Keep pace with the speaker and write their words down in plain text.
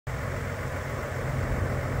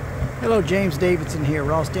Hello, James Davidson here,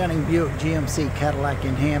 Ross Downing Buick GMC Cadillac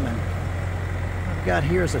in Hammond. I've got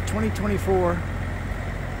here is a 2024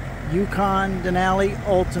 Yukon Denali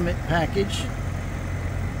Ultimate Package.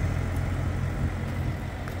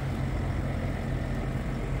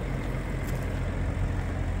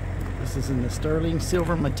 This is in the sterling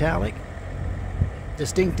silver metallic.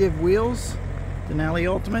 Distinctive wheels, Denali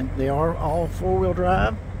Ultimate. They are all four-wheel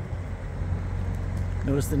drive.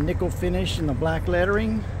 Notice the nickel finish and the black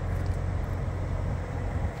lettering.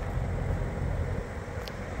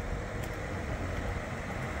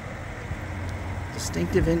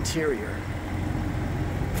 Distinctive interior.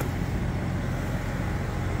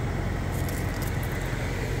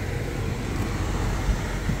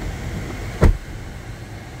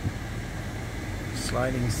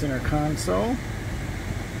 Sliding center console.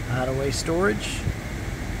 Hideaway storage.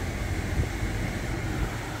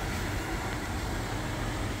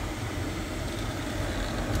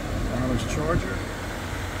 Wireless charger.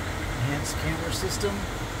 Enhanced camera system.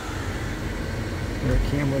 Rear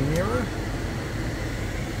camera mirror.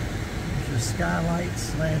 Your skylight /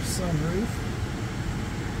 sunroof.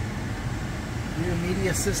 Rear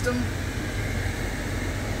media system.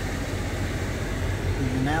 The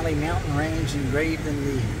Denali mountain range engraved in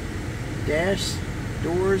the dash,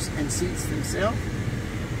 doors, and seats themselves.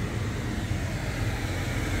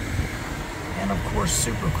 And of course,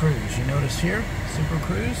 Super Cruise. You notice here, Super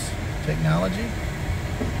Cruise technology.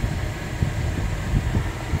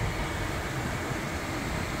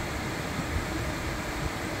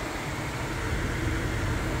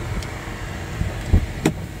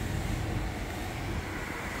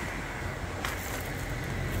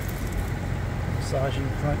 Massaging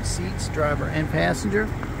front seats, driver and passenger.